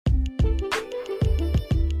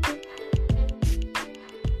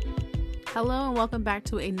Hello and welcome back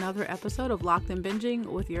to another episode of Locked in Binging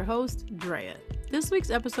with your host, Drea. This week's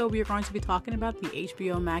episode, we are going to be talking about the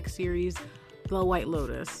HBO Max series, The White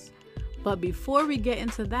Lotus. But before we get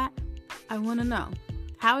into that, I want to know,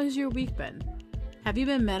 how has your week been? Have you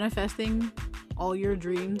been manifesting all your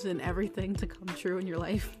dreams and everything to come true in your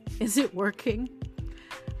life? Is it working?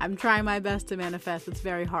 I'm trying my best to manifest. It's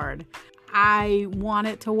very hard. I want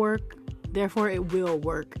it to work, therefore it will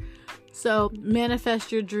work. So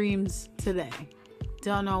manifest your dreams today.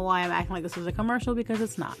 Don't know why I'm acting like this is a commercial, because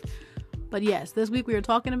it's not. But yes, this week we are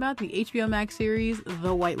talking about the HBO Max series,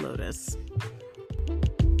 The White Lotus.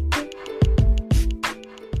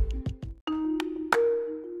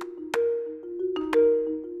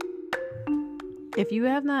 If you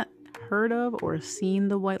have not heard of or seen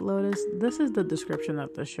The White Lotus, this is the description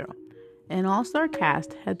of the show. An all-star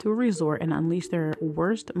cast head to a resort and unleash their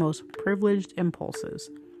worst, most privileged impulses.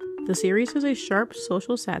 The series is a sharp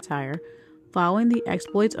social satire following the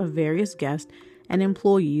exploits of various guests and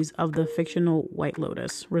employees of the fictional White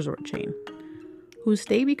Lotus resort chain, whose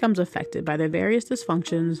stay becomes affected by their various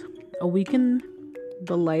dysfunctions. A weekend,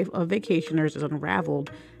 the life of vacationers is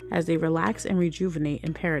unraveled as they relax and rejuvenate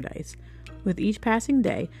in paradise. With each passing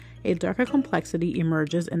day, a darker complexity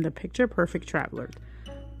emerges in the picture-perfect traveler,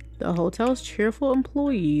 the hotel's cheerful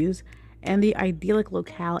employees, and the idyllic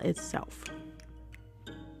locale itself.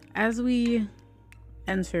 As we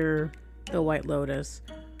enter the White Lotus,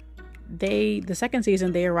 the second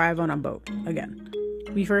season, they arrive on a boat again.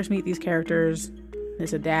 We first meet these characters.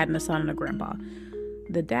 There's a dad and a son and a grandpa.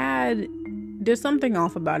 The dad, there's something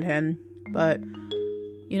off about him, but,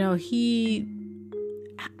 he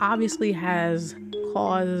obviously has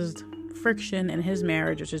caused friction in his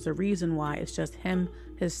marriage, which is the reason why it's just him,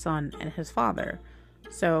 his son, and his father.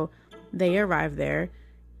 So they arrive there.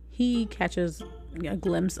 He catches a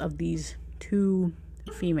glimpse of these two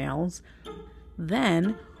females.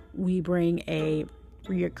 Then we bring a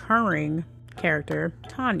reoccurring character,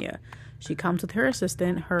 Tanya. She comes with her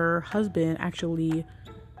assistant. Her husband actually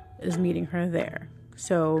is meeting her there.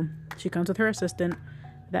 So she comes with her assistant.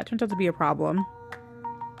 That turns out to be a problem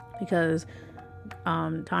because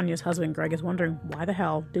Tanya's husband, Greg, is wondering, why the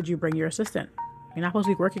hell did you bring your assistant? You're not supposed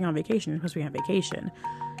to be working on vacation. You're supposed to be on vacation.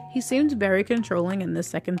 He seems very controlling in this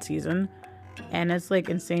second season. And it's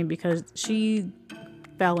insane because she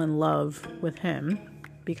fell in love with him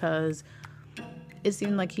because it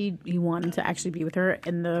seemed like he wanted to actually be with her.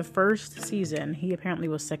 In the first season, he apparently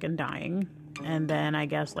was sick and dying. And then I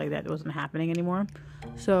guess that wasn't happening anymore.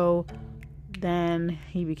 So then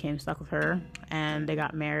he became stuck with her and they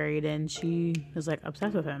got married, and she was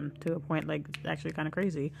obsessed with him to a point actually kind of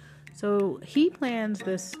crazy. So he plans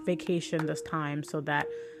this vacation this time so that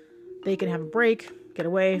they can have a break, get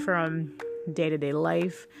away from day-to-day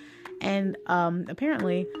life. And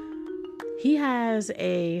apparently he has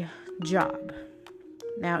a job.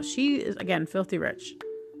 Now, she is, again, filthy rich.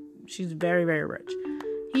 She's very, very rich.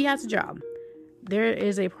 He has a job. There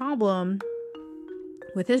is a problem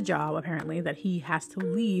with his job, apparently, that he has to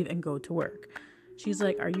leave and go to work. She's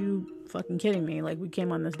like, are you fucking kidding me? We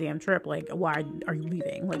came on this damn trip. Why are you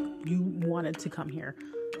leaving? You wanted to come here.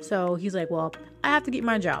 So he's like, well, I have to keep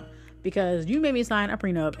my job because you made me sign a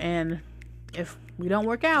prenup, and if we don't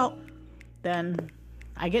work out, then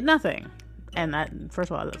I get nothing. And that,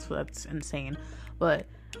 first of all, that's insane. But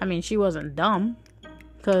I mean, she wasn't dumb,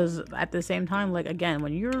 because at the same time, again,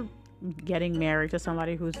 when you're getting married to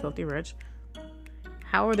somebody who's filthy rich,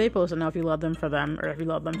 how are they supposed to know if you love them for them, or if you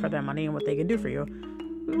love them for their money and what they can do for you?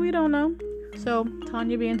 We don't know. So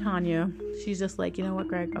Tanya being Tanya, she's just like, you know what,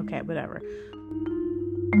 Greg? Okay, whatever.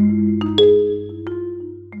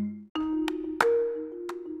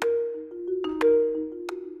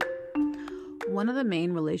 One of the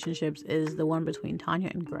main relationships is the one between Tanya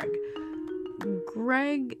and Greg.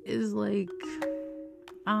 Greg is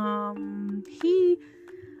he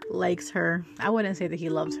likes her. I wouldn't say that he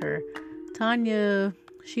loves her. Tanya,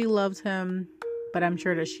 she loves him, but I'm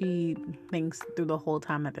sure that she thinks through the whole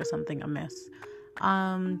time that there's something amiss.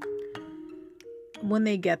 When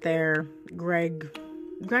they get there, Greg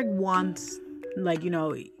wants,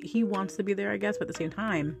 he wants to be there, I guess, but at the same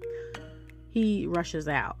time, he rushes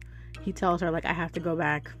out. He tells her, I have to go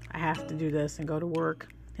back. I have to do this and go to work.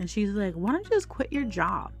 And she's like, why don't you just quit your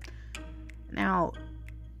job? Now,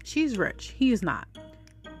 she's rich. He's not.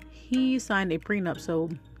 He signed a prenup, so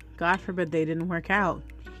God forbid they didn't work out.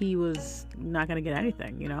 He was not going to get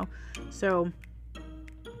anything, So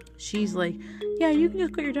she's like, yeah, you can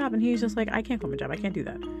just quit your job. And he's just like, I can't quit my job. I can't do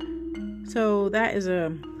that. So that is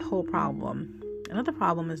a whole problem. Another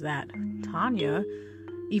problem is that Tanya,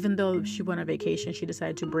 even though she went on vacation, she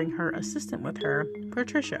decided to bring her assistant with her,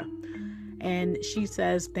 Patricia. And she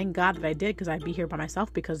says, thank God that I did, because I'd be here by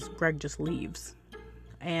myself because Greg just leaves.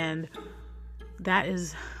 And that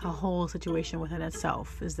is a whole situation within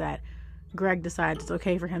itself, is that Greg decides it's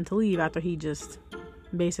okay for him to leave after he just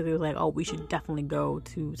basically was like, oh, we should definitely go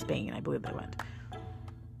to Spain. I believe they went.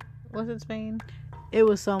 Was it Spain? It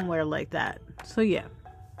was somewhere like that. So yeah,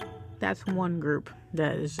 that's one group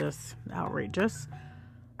that is just outrageous.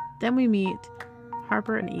 Then we meet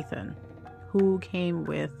Harper and Ethan, who came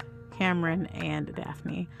with Cameron and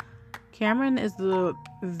Daphne. Cameron is the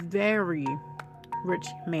very rich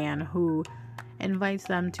man who invites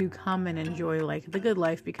them to come and enjoy like the good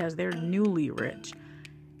life because they're newly rich.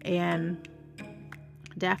 And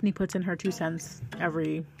Daphne puts in her 2 cents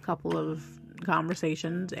every couple of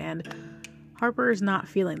conversations, and Harper is not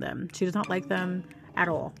feeling them. She does not like them at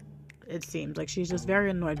all. It seems like she's just very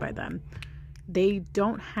annoyed by them. They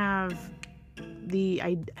don't have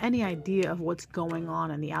any idea of what's going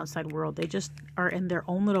on in the outside world. They just are in their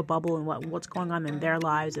own little bubble and what's going on in their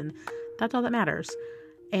lives, and that's all that matters.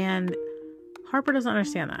 And Harper doesn't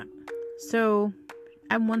understand that. So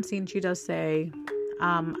at one scene she does say,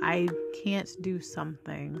 I can't do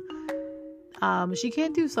something. She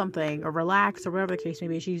can't do something or relax or whatever the case may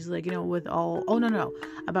be. She's like,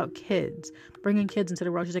 about kids, bringing kids into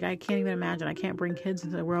the world. She's like, I can't even imagine. I can't bring kids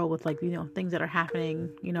into the world with things that are happening,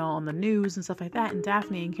 on the news and stuff like that. And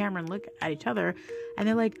Daphne and Cameron look at each other and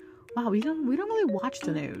they're like, wow, we don't really watch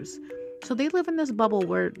the news. So they live in this bubble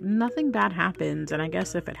where nothing bad happens. And I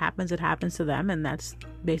guess if it happens to them, and that's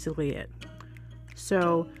basically it.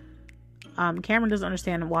 So, Cameron doesn't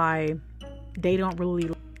understand why they don't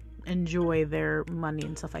really enjoy their money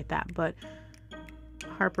and stuff like that. But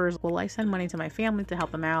Harper's, well, I send money to my family to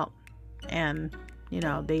help them out, and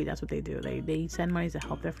that's what they do. They send money to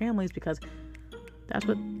help their families because that's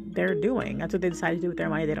what they're doing. That's what they decide to do with their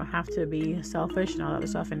money. They don't have to be selfish and all that other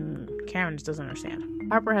stuff. And Cameron just doesn't understand.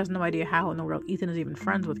 Harper has no idea how in the world Ethan is even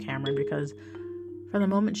friends with Cameron, because from the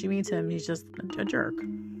moment she meets him, he's just a jerk,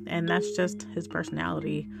 and that's just his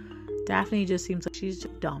personality. Daphne just seems like she's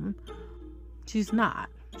just dumb. She's not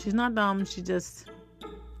dumb. She just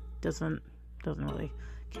doesn't really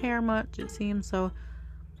care much, it seems. So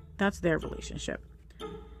that's their relationship.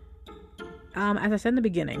 As I said in the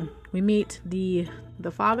beginning, we meet the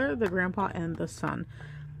father, the grandpa, and the son.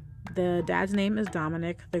 The dad's name is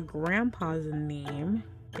Dominic. The grandpa's name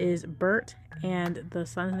is Bert, and the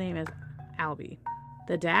son's name is Albie.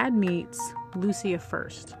 The dad meets Lucia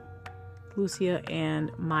first. Lucia and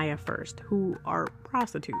Maya first, who are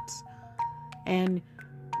prostitutes. And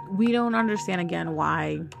we don't understand again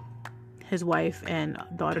why his wife and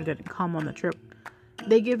daughter didn't come on the trip.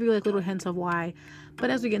 They give you little hints of why, but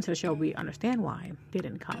as we get into the show, we understand why they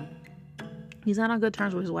didn't come. He's not on good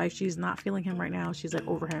terms with his wife. She's not feeling him right now. She's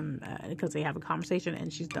over him because they have a conversation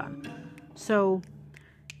and she's done. So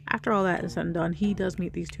after all that is said and done, he does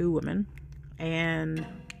meet these 2 women, and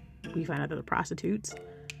we find out that they're prostitutes.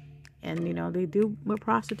 And they do what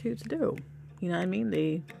prostitutes do. You know what I mean?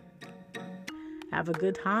 They have a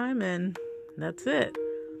good time, and that's it.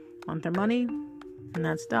 Want their money, and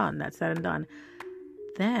that's done. That's said and done.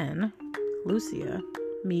 Then Lucia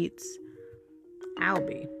meets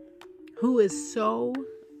Albie, who is so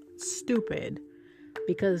stupid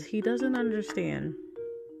because he doesn't understand.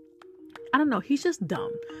 I don't know. He's just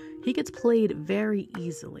dumb. He gets played very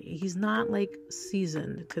easily. He's not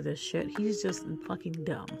seasoned to this shit. He's just fucking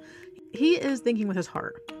dumb. He is thinking with his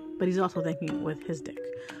heart, but he's also thinking with his dick,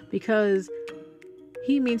 because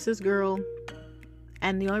he meets this girl,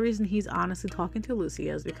 and the only reason he's honestly talking to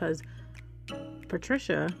Lucia is because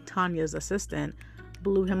Patricia, Tanya's assistant,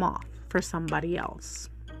 blew him off for somebody else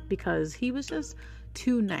because he was just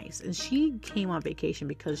too nice. And she came on vacation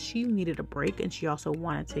because she needed a break, and she also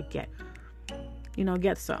wanted to get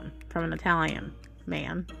some from an Italian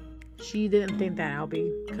man. She didn't think that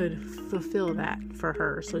Albie could fulfill that for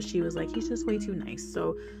her, so she was like, he's just way too nice.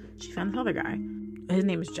 So she found this other guy. His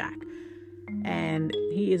name is Jack, and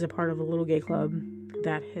he is a part of a little gay club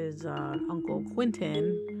that his uncle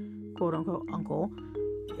Quentin, quote unquote uncle,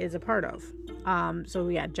 is a part of. So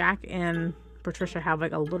yeah, Jack and Patricia have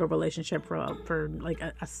a little relationship for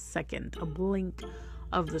a second, a blink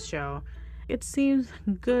of the show. It seems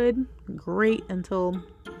good, great, until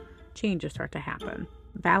changes start to happen.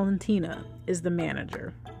 Valentina is the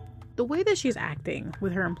manager. The way that she's acting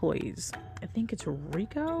with her employees, I think it's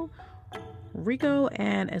Rico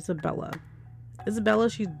and Isabella. Isabella,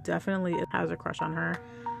 she definitely has a crush on her,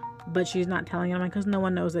 but she's not telling anyone because no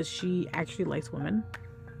one knows that she actually likes women.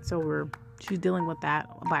 So she's dealing with that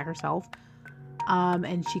by herself.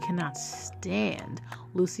 And she cannot stand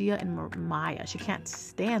Lucia and Maya. She can't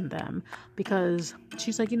stand them because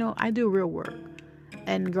she's like, I do real work.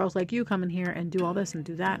 And girls like you come in here and do all this and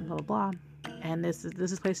do that and blah, blah, blah. And this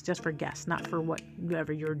is place just for guests, not for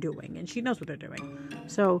whatever you're doing. And she knows what they're doing.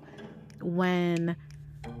 So when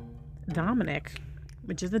Dominic,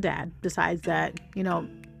 which is the dad, decides that, I'm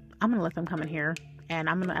going to let them come in here and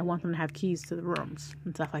I want them to have keys to the rooms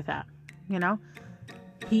and stuff like that.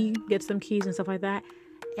 He gets them keys and stuff like that.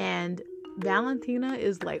 And Valentina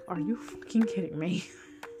is like, are you fucking kidding me?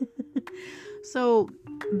 So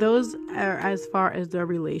those are as far as the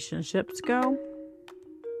relationships go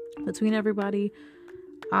between everybody.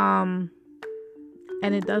 And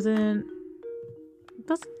it doesn't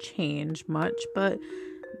change much, but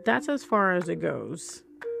that's as far as it goes.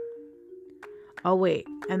 Oh wait,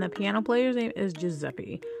 and the piano player's name is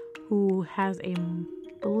Giuseppe, who has a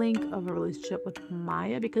blink of a relationship with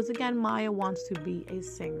Maya, because again, Maya wants to be a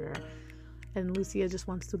singer and Lucia just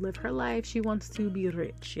wants to live her life. She wants to be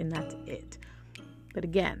rich, and that's it. But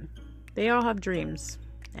again, they all have dreams,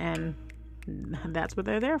 and that's what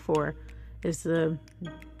they're there for, is to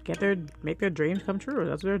make their dreams come true.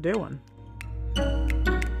 That's what they're doing.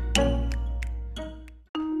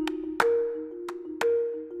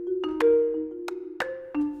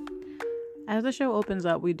 As the show opens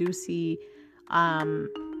up, we do see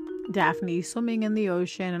Daphne swimming in the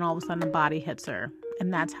ocean, and all of a sudden a body hits her.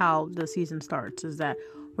 And that's how the season starts, is that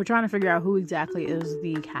we're trying to figure out who exactly is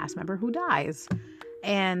the cast member who dies.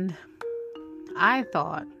 And I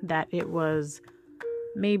thought that it was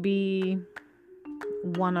maybe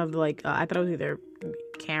one of I thought it was either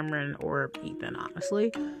Cameron or Ethan,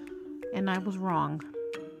 honestly. And I was wrong.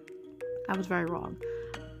 I was very wrong.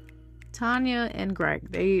 Tanya and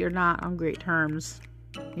Greg, they are not on great terms.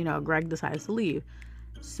 Greg decides to leave.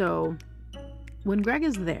 So when Greg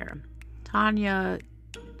is there, Tanya,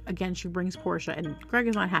 again, she brings Portia, and Greg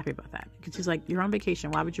is not happy about that because she's like, you're on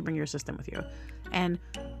vacation. Why would you bring your assistant with you? And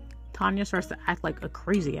Tanya starts to act like a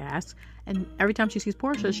crazy ass. And every time she sees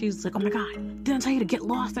Portia, she's like, oh my God, didn't I tell you to get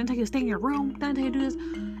lost? Didn't I tell you to stay in your room? Didn't I tell you to do this?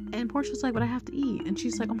 And Portia's like, but I have to eat. And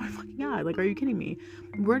she's like, oh my fucking God, are you kidding me?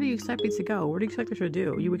 Where do you expect me to go? What do you expect her to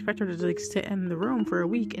do? You expect her to sit in the room for a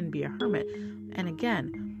week and be a hermit. And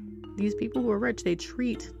again, these people who are rich, they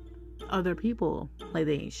treat other people like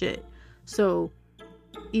they ain't shit. So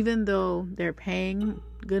even though they're paying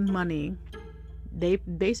good money, they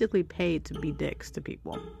basically pay to be dicks to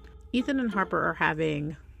people. Ethan and Harper are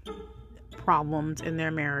having problems in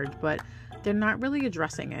their marriage, but they're not really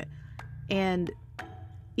addressing it. And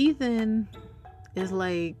Ethan is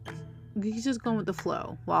like, he's just going with the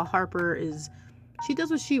flow, while Harper she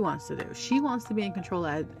does what she wants to do. She wants to be in control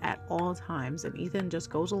at all times, and Ethan just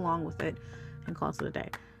goes along with it and calls it a day.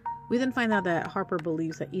 We then find out that Harper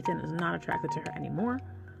believes that Ethan is not attracted to her anymore.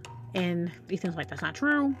 And Ethan's like, that's not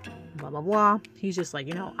true, blah, blah, blah. He's just like,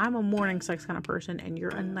 I'm a morning sex kind of person, and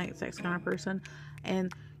you're a night sex kind of person,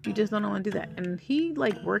 and you just don't want to do that. And he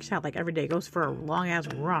works out every day, goes for a long ass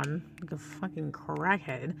run, like a fucking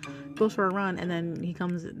crackhead, goes for a run, and then he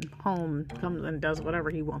comes home and does whatever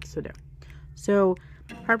he wants to do. So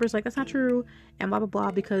Harper's like, that's not true, and blah, blah,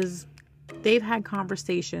 blah, because they've had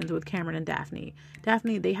conversations with Cameron and Daphne.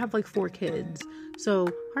 Daphne, they have 4 kids. So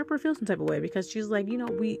Harper feels some type of way because she's like,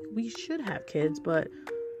 we should have kids, but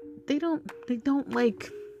they don't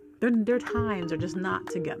their times are just not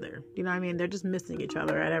together. You know what I mean? They're just missing each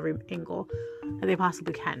other at every angle that they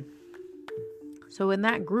possibly can. So in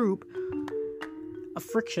that group, a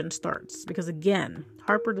friction starts because again,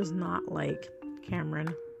 Harper does not like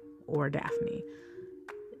Cameron or Daphne.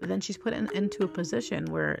 Then she's put into a position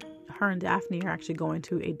where her and Daphne are actually going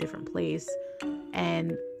to a different place,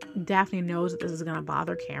 and Daphne knows that this is going to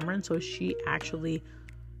bother Cameron, so she actually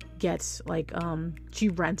gets she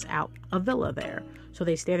rents out a villa there, so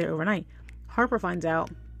they stay there overnight. Harper finds out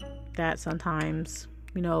that sometimes,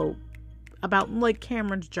 about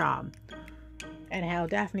Cameron's job and how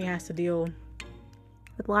Daphne has to deal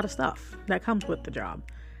with a lot of stuff that comes with the job,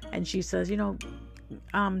 and she says, she's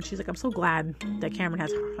like, I'm so glad that Cameron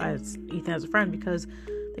has Ethan as a friend, because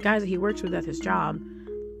the guys that he works with at his job,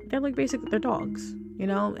 they're basically, they're dogs,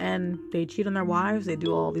 and they cheat on their wives, they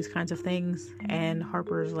do all these kinds of things. And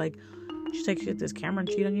Harper's like, she's like, does Cameron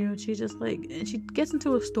cheat on you? And she's just and she gets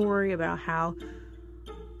into a story about how,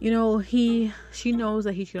 she knows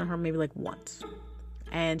that he cheated on her maybe once,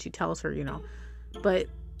 and she tells her, but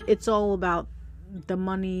it's all about the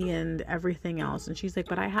money and everything else. And she's like,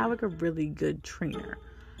 but I have a really good trainer.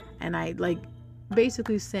 And I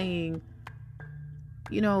basically saying,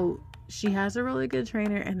 she has a really good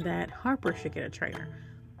trainer and that Harper should get a trainer.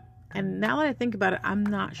 And now that I think about it, I'm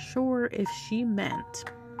not sure if she meant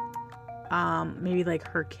maybe like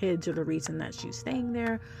her kids are the reason that she's staying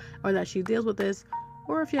there or that she deals with this,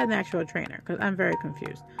 or if she had an actual trainer, because I'm very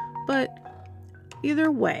confused. But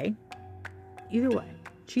either way,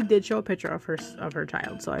 she did show a picture of her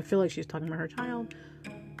child, so I feel like she's talking about her child.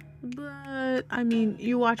 But I mean,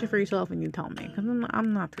 you watch it for yourself and you tell me, because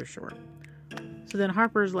I'm not too sure. So then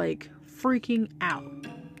Harper's like freaking out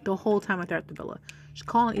the whole time they're at the villa. She's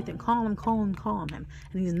calling Ethan, calling him,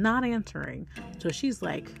 and he's not answering. So she's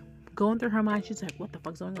like going through her mind. She's like, what the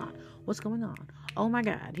fuck's going on? What's going on? Oh my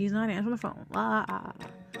god, he's not answering the phone.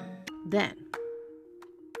 Then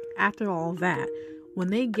after all that, when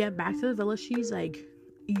they get back to the villa, she's like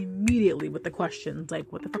immediately with the questions like,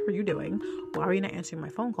 what the fuck are you doing? Why are you not answering my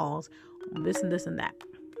phone calls? This and this and that.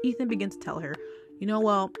 Ethan begins to tell her, we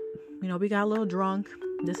got a little drunk,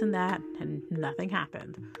 this and that, and nothing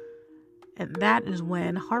happened. And that is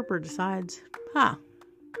when Harper decides,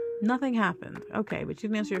 nothing happened. Okay, but you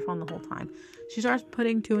didn't answer your phone the whole time. She starts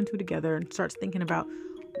putting two and two together and starts thinking about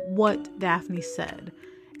what Daphne said.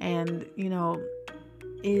 And,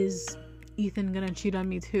 is Ethan gonna cheat on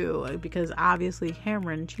me too? Because obviously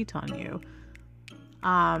Cameron cheats on you.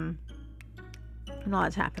 And all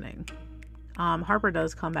that's happening. Harper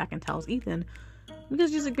does come back and tells Ethan,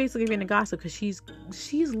 because she's like basically being a gossip, because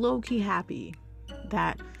she's low-key happy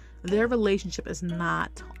that their relationship is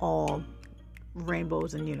not all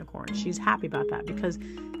rainbows and unicorns. She's happy about that because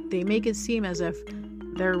they make it seem as if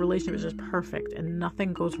their relationship is just perfect and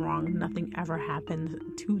nothing goes wrong, nothing ever happens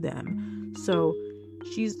to them. So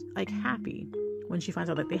she's like happy when she finds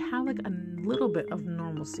out that they have like a little bit of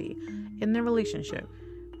normalcy in their relationship.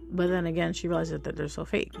 But then again, she realizes that they're so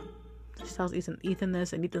fake. She tells Ethan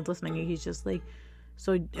this, and Ethan's listening, and he's just like,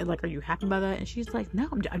 so like, are you happy about that? And she's like, no,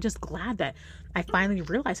 I'm just glad that I finally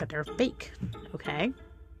realized that they're fake. Okay.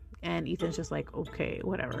 And Ethan's just like, okay,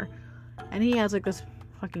 whatever. And he has like this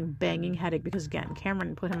fucking banging headache because, again,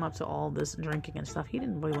 Cameron put him up to all this drinking and stuff. He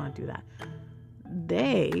didn't really want to do that.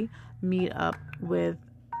 They meet up with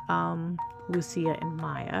Lucia and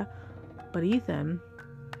Maya, but Ethan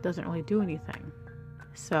doesn't really do anything.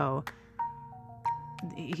 So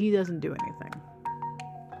he doesn't do anything.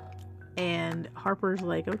 And Harper's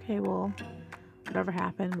like, okay, well, whatever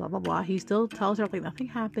happened, blah, blah, blah. He still tells her like nothing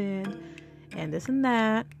happened and this and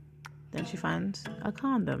that. Then she finds a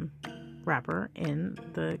condom wrapper in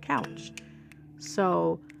the couch.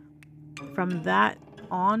 So from that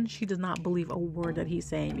on, she does not believe a word that he's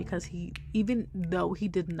saying, because even though he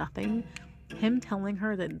did nothing, him telling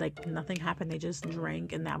her that like nothing happened, they just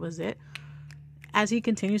drank and that was it. As he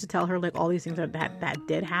continues to tell her like all these things that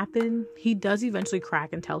did happen, he does eventually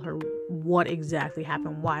crack and tell her what exactly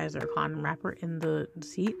happened. Why is there a condom wrapper in the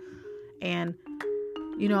seat? And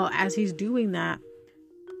as he's doing that,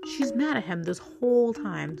 she's mad at him this whole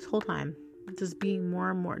time, just being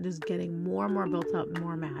more and more, just getting more and more built up,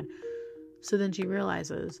 more mad. So then she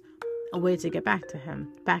realizes a way to get back at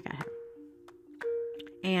him.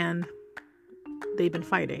 And they've been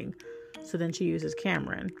fighting. So then she uses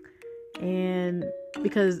Cameron. And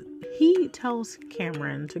because he tells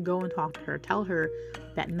Cameron to go and talk to her, tell her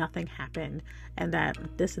that nothing happened and that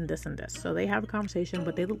this and this and this. So they have a conversation,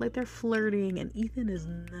 but they look like they're flirting, and Ethan is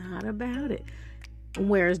not about it.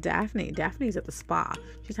 Whereas Daphne's at the spa.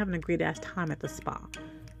 She's having a great ass time at the spa.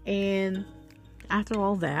 And after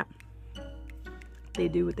all that, they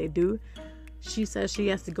do what they do. She says she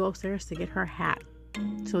has to go upstairs to get her hat.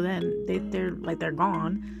 So then they're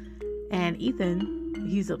gone. And Ethan,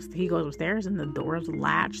 he goes upstairs and the door's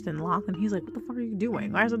latched and locked, and he's like, what the fuck are you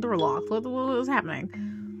doing? Why is the door locked? What is happening?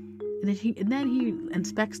 And then he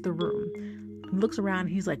inspects the room. He looks around and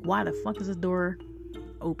he's like, why the fuck is this door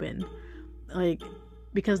open? Like,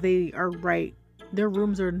 because they are their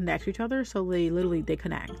rooms are next to each other, so they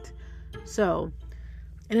connect. So,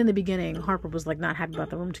 and in the beginning, Harper was like not happy about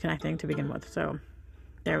the rooms connecting to begin with, so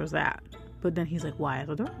there was that. But then he's like, why is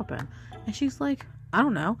the door open? And she's like, I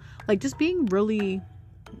don't know, like just being really,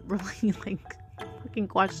 really like fucking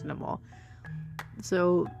questionable.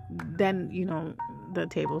 So then, the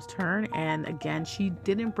tables turn, and again, she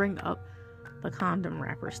didn't bring up the condom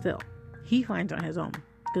wrapper still. He finds on his own,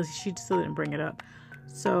 because she still didn't bring it up.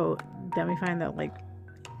 So then we find that like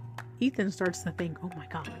Ethan starts to think, oh my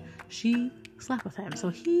god, she slept with him. So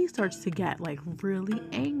he starts to get like really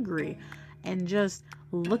angry, and just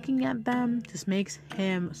looking at them just makes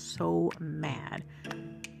him so mad.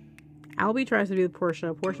 Albie tries to be with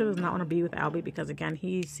Portia. Portia does not want to be with Albie because, again,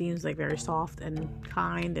 he seems like very soft and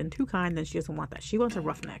kind, and too kind, and she doesn't want that. She wants a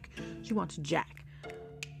roughneck. She wants Jack.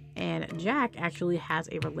 And Jack actually has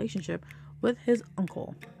a relationship with his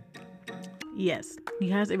uncle. Yes, he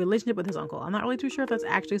has a relationship with his uncle. I'm not really too sure if that's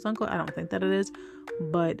actually his uncle. I don't think that it is.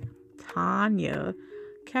 But Tanya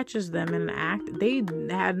catches them in an act. They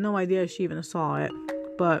had no idea she even saw it.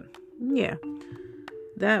 But yeah,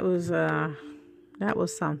 that was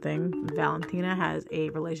something. Valentina has a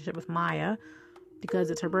relationship with Maya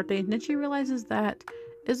because it's her birthday. And then she realizes that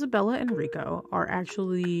Isabella and Rico are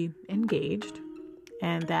actually engaged,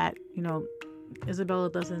 and that,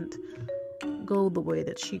 Isabella doesn't go the way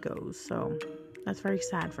that she goes. So that's very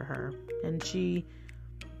sad for her. And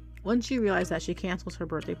once she realized that, she cancels her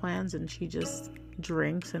birthday plans and she just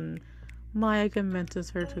drinks, and Maya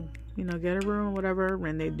convinces her to, get a room or whatever,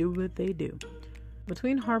 and they do what they do.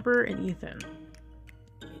 Between Harper and Ethan,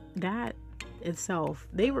 that itself,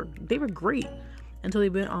 they were great until they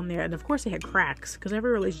went on there, and of course they had cracks, because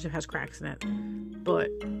every relationship has cracks in it. But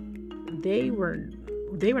they were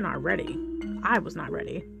not ready. I was not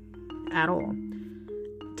ready at all.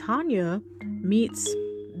 Tanya meets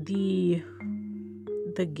the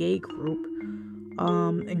gay group,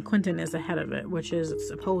 and Quentin is the head of it, which is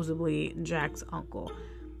supposedly Jack's uncle.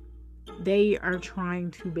 They are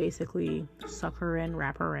trying to basically suck her in,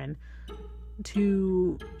 wrap her in,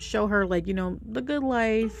 to show her, the good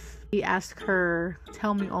life. He asks her,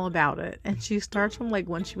 tell me all about it. And she starts from,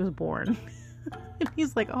 when she was born. And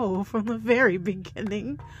he's like, oh, from the very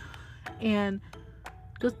beginning. And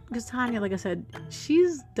because Tanya, like I said,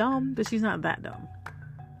 she's dumb, but she's not that dumb.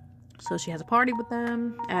 So she has a party with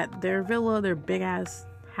them at their villa, their big-ass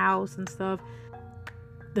house and stuff.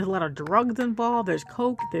 There's a lot of drugs involved. There's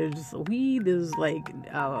coke, there's weed, there's,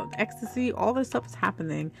 ecstasy. All this stuff is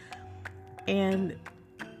happening. And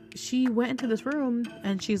she went into this room,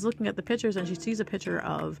 and she's looking at the pictures, and she sees a picture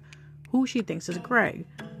of who she thinks is Greg.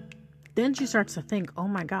 Then she starts to think, oh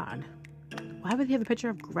my God, why would he have a picture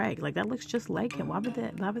of Greg? That looks just like him. Why would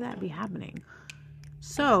that be happening?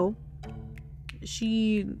 So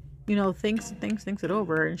she, thinks it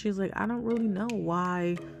over, and she's like, I don't really know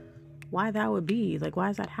why that would be. Why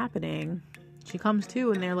is that happening? She comes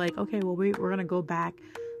to, and they're like, okay, well, we're going to go back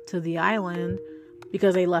to the island,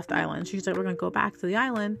 because they left the island. She's like, we're going to go back to the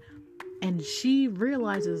island. And she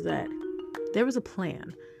realizes that there was a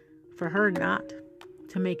plan for her not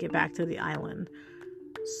to make it back to the island,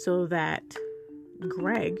 so that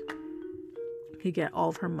Greg could get all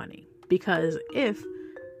of her money. Because if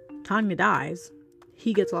Tanya dies,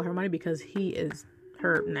 he gets all her money, because he is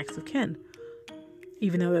her next of kin,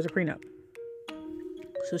 even though there's a prenup.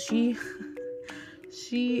 So she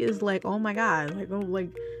is like, oh my God,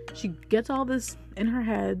 she gets all this in her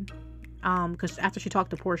head, because after she talked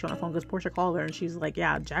to Portia on the phone, because Portia called her, and she's like,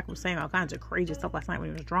 yeah, Jack was saying all kinds of crazy stuff last night when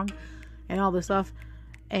he was drunk and all this stuff.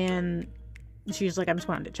 And she's like, I just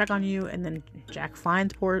wanted to check on you. And then Jack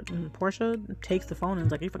finds Portia, takes the phone, and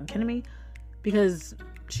is like, are you fucking kidding me? Because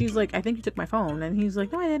she's like, I think you took my phone. And he's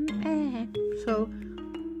like, no, I didn't. So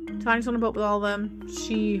Tanya's on a boat with all of them.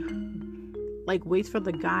 She waits for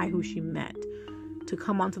the guy who she met to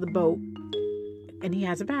come onto the boat, and he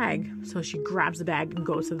has a bag. So she grabs the bag and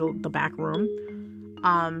goes to the back room,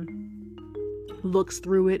 looks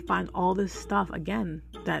through it, finds all this stuff again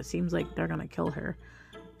that seems like they're gonna kill her.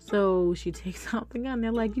 So she takes out the gun.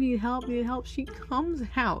 They're like, you need help. She comes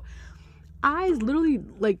out, eyes literally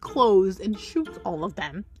closed, and shoots all of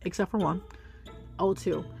them except for one.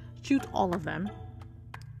 O2 shoots all of them,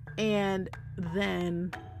 and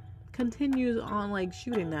then continues on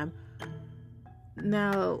shooting them.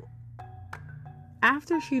 Now,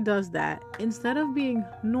 after she does that, instead of being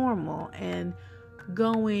normal and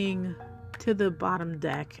going to the bottom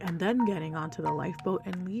deck and then getting onto the lifeboat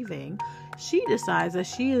and leaving, she decides that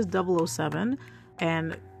she is 007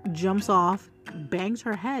 and jumps off, bangs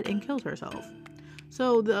her head, and kills herself.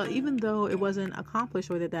 So even though it wasn't accomplished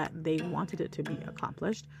the way that they wanted it to be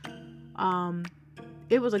accomplished,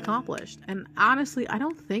 it was accomplished. And honestly, I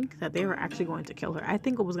don't think that they were actually going to kill her. I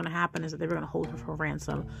think what was going to happen is that they were going to hold her for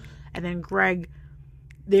ransom, and then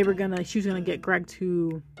she was going to get Greg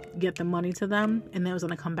to get the money to them, and then it was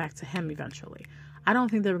going to come back to him eventually. I don't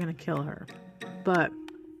think they were going to kill her, but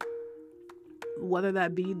whether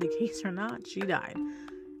that be the case or not, she died.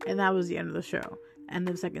 And that was the end of the show, end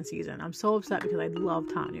of the second season. I'm so upset because I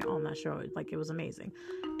love Tanya on that show. It was amazing.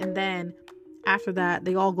 And then after that,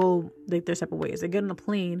 they all go their separate ways. They get on a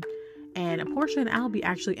plane, and Portia and Albie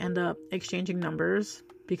actually end up exchanging numbers,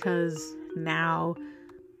 because now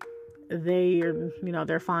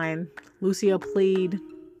they're fine. Lucia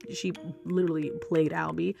she literally played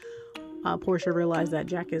Albie. Portia realized that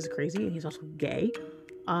Jack is crazy, and he's also gay,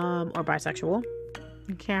 or bisexual.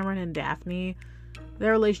 Cameron and Daphne,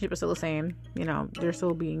 their relationship is still the same. They're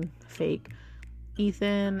still being fake.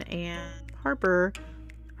 Ethan and Harper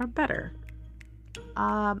are better.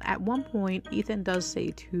 At one point, Ethan does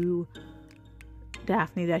say to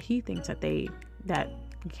Daphne that he thinks that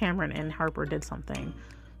Cameron and Harper did something.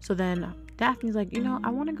 So then Daphne's like, I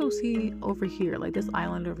want to go see over here, like this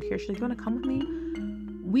island over here. She's like, you want to come with me?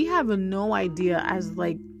 We have no idea, as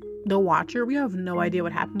like the watcher, we have no idea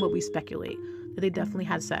what happened, but we speculate that they definitely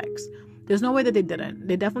had sex. There's no way that they didn't.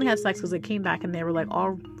 They definitely had sex because they came back and they were like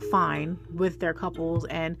all fine with their couples,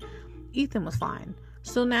 and Ethan was fine.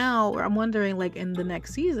 So now I'm wondering, like, in the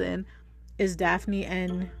next season, is Daphne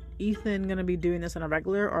and Ethan gonna be doing this on a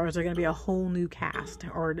regular, or is there gonna be a whole new cast?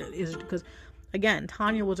 Or is it because, again,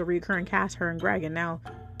 Tanya was a recurring cast, her and Greg, and now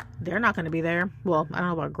they're not gonna be there. Well, I don't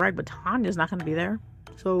know about Greg, but Tanya's not gonna be there.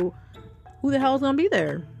 So who the hell is gonna be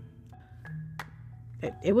there?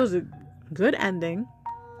 It was a good ending,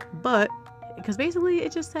 but because basically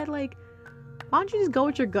it just said, like, why don't you just go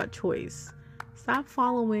with your gut choice? Stop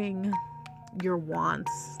following your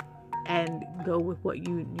wants and go with what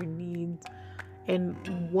you need and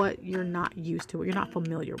what you're not used to, what you're not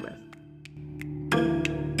familiar with.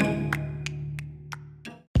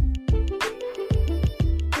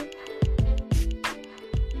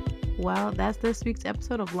 Well, that's this week's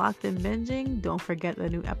episode of Locked in Binging. Don't forget the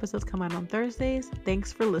new episodes come out on Thursdays.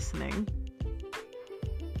 Thanks for listening.